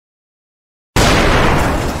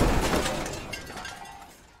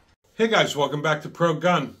Hey guys, welcome back to Pro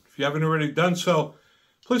Gun. If you haven't already done so,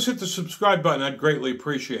 please hit the subscribe button. I'd greatly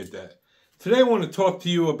appreciate that. Today I want to talk to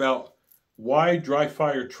you about why dry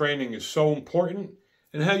fire training is so important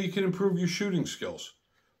and how you can improve your shooting skills.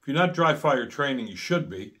 If you're not dry fire training, you should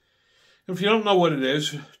be. And if you don't know what it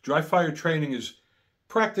is, dry fire training is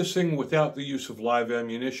practicing without the use of live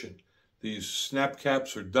ammunition. These snap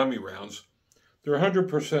caps or dummy rounds, they're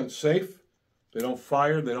 100% safe. They don't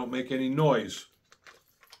fire, they don't make any noise.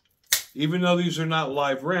 Even though these are not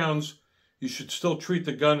live rounds, you should still treat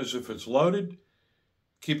the gun as if it's loaded,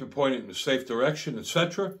 keep it pointed in a safe direction,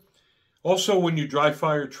 etc. Also, when you dry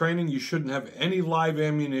fire training, you shouldn't have any live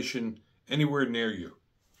ammunition anywhere near you.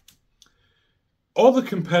 All the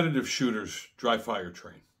competitive shooters dry fire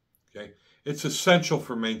train. Okay? It's essential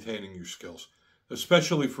for maintaining your skills,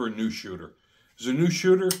 especially for a new shooter. As a new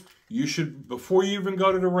shooter, you should, before you even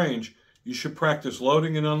go to the range, you should practice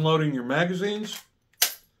loading and unloading your magazines.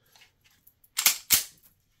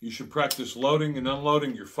 You should practice loading and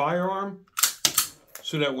unloading your firearm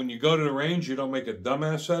so that when you go to the range, you don't make a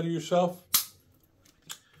dumbass out of yourself.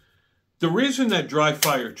 The reason that dry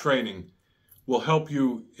fire training will help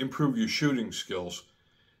you improve your shooting skills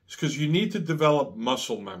is because you need to develop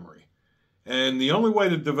muscle memory. And the only way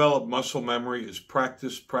to develop muscle memory is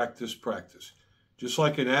practice, practice, practice. Just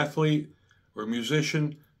like an athlete or a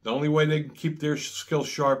musician, the only way they can keep their skills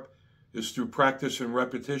sharp is through practice and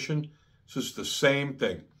repetition. So it's the same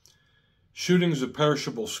thing. Shooting is a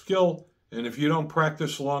perishable skill, and if you don't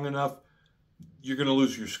practice long enough, you're going to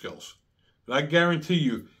lose your skills. But I guarantee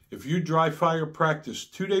you, if you dry fire practice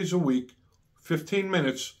 2 days a week, 15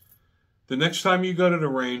 minutes, the next time you go to the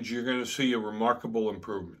range, you're going to see a remarkable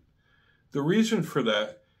improvement. The reason for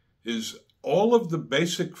that is all of the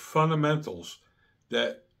basic fundamentals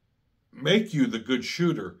that make you the good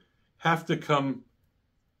shooter have to come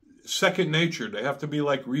second nature. They have to be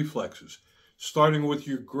like reflexes, starting with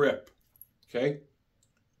your grip. Okay?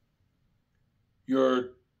 Your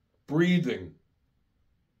breathing,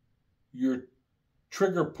 your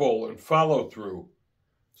trigger pull and follow through,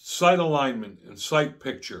 sight alignment and sight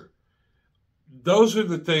picture. Those are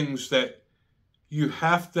the things that you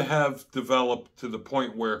have to have developed to the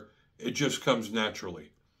point where it just comes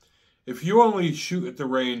naturally. If you only shoot at the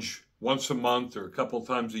range once a month or a couple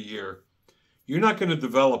times a year, you're not going to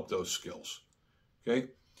develop those skills. Okay?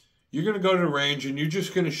 You're going to go to the range and you're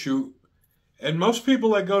just going to shoot. And most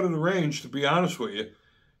people that go to the range, to be honest with you,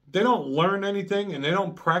 they don't learn anything and they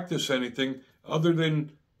don't practice anything other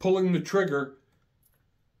than pulling the trigger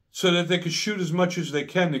so that they can shoot as much as they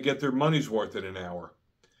can to get their money's worth in an hour.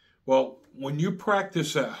 Well, when you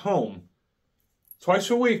practice at home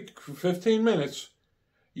twice a week for 15 minutes,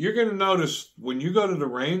 you're going to notice when you go to the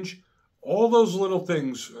range, all those little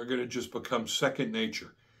things are going to just become second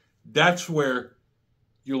nature. That's where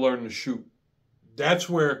you learn to shoot. That's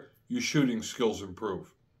where your shooting skills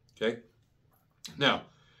improve. Okay? Now,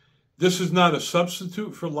 this is not a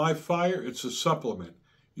substitute for live fire. It's a supplement.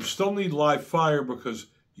 You still need live fire because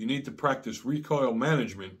you need to practice recoil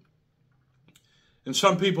management. And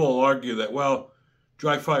some people will argue that, well,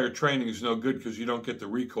 dry fire training is no good because you don't get the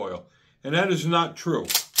recoil. And that is not true.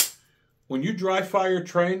 When you dry fire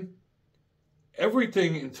train,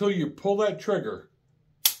 everything until you pull that trigger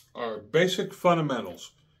are basic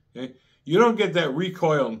fundamentals. Okay? You don't get that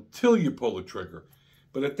recoil until you pull the trigger.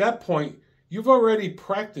 But at that point, you've already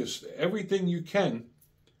practiced everything you can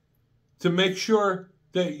to make sure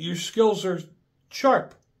that your skills are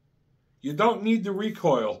sharp. You don't need the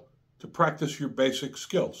recoil to practice your basic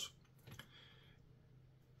skills.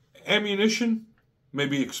 Ammunition may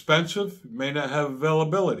be expensive, may not have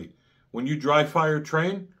availability. When you dry fire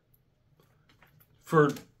train,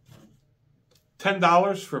 for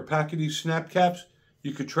 $10 for a pack of these snap caps,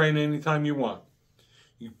 you could train anytime you want.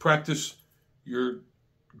 You practice your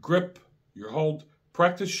grip, your hold.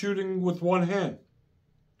 Practice shooting with one hand.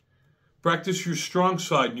 Practice your strong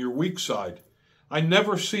side and your weak side. I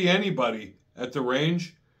never see anybody at the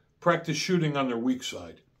range practice shooting on their weak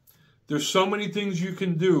side. There's so many things you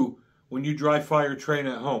can do when you dry fire train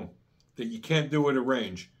at home that you can't do at a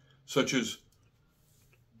range, such as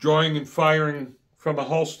drawing and firing from a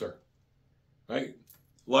holster, right?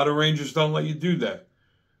 A lot of ranges don't let you do that.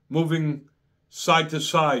 Moving side to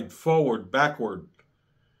side, forward, backward,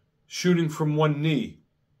 shooting from one knee.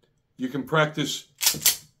 You can practice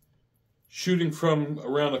shooting from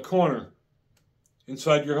around a corner,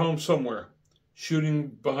 inside your home somewhere, shooting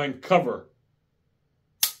behind cover.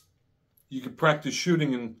 You can practice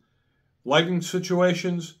shooting in lighting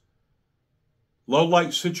situations, low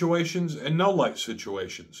light situations, and no light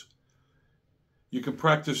situations. You can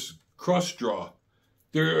practice cross draw.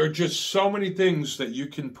 There are just so many things that you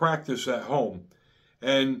can practice at home.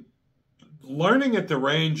 And learning at the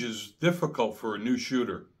range is difficult for a new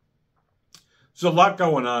shooter. There's a lot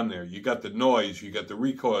going on there. You got the noise, you got the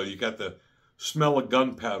recoil, you got the smell of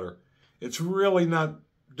gunpowder. It's really not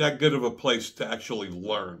that good of a place to actually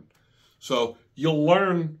learn. So you'll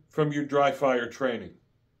learn from your dry fire training.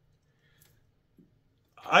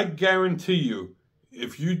 I guarantee you,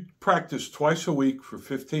 if you practice twice a week for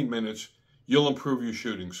 15 minutes, you'll improve your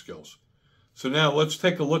shooting skills. So now let's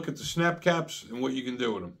take a look at the snap caps and what you can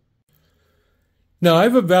do with them. Now,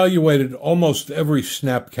 I've evaluated almost every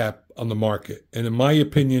snap cap on the market, and in my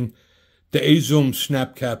opinion, the A-Zoom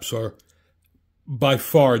snap caps are by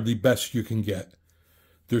far the best you can get.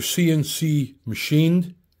 They're CNC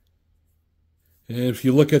machined, and if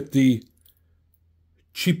you look at the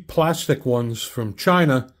cheap plastic ones from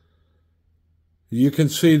China, you can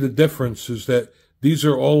see the difference is that these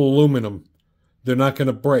are all aluminum. They're not going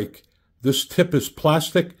to break. This tip is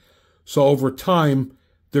plastic, so over time,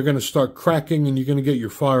 they're going to start cracking and you're going to get your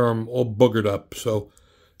firearm all boogered up. So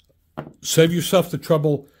save yourself the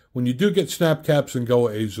trouble when you do get snap caps and go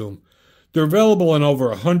A-Zoom. They're available in over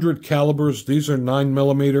 100 calibers. These are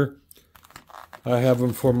 9mm. I have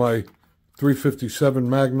them for my .357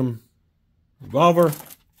 Magnum revolver.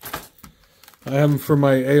 I have them for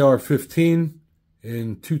my AR-15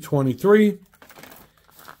 in .223.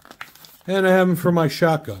 And I have them for my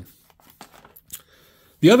shotgun.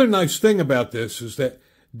 The other nice thing about this is that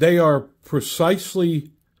they are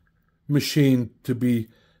precisely machined to be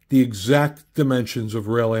the exact dimensions of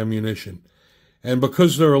real ammunition. And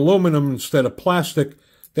because they're aluminum instead of plastic,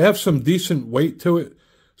 they have some decent weight to it,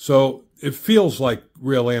 so it feels like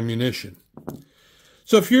real ammunition.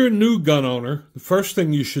 So if you're a new gun owner, the first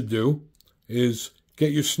thing you should do is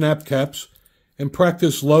get your snap caps and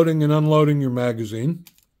practice loading and unloading your magazine.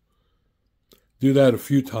 Do that a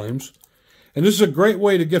few times. And this is a great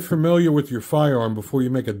way to get familiar with your firearm before you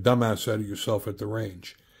make a dumbass out of yourself at the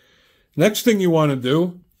range. Next thing you want to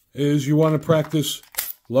do is you want to practice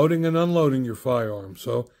loading and unloading your firearm.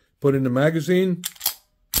 So put in the magazine.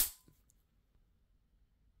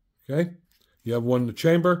 Okay, you have one in the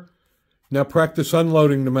chamber. Now practice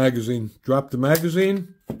unloading the magazine. Drop the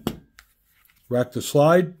magazine, rack the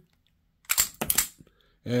slide,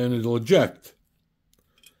 and it'll eject.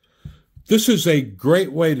 This is a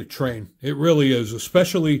great way to train. It really is,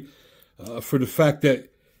 especially for the fact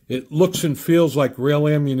that it looks and feels like real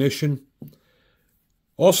ammunition.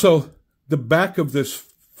 Also, the back of this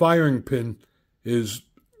firing pin is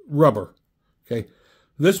rubber. Okay,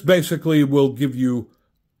 this basically will give you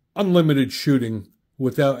unlimited shooting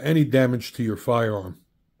without any damage to your firearm.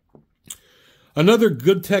 Another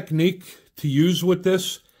good technique to use with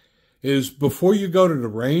this is before you go to the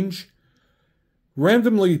range,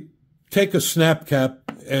 randomly take a snap cap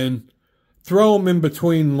and throw them in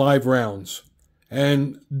between live rounds.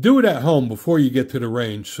 And do it at home before you get to the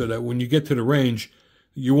range so that when you get to the range,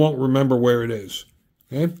 you won't remember where it is.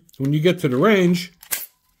 Okay? When you get to the range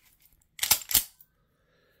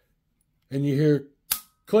and you hear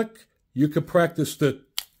click, you could practice the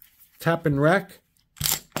tap and rack.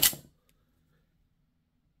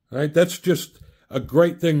 All right, that's just a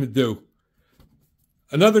great thing to do.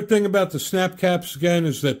 Another thing about the snap caps, again,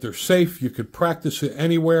 is that they're safe. You could practice it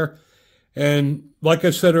anywhere. And like I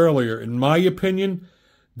said earlier, in my opinion,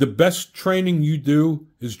 the best training you do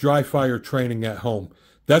is dry fire training at home.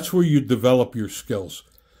 That's where you develop your skills.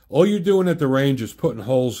 All you're doing at the range is putting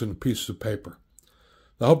holes in pieces of paper.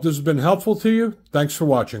 I hope this has been helpful to you. Thanks for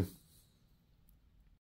watching.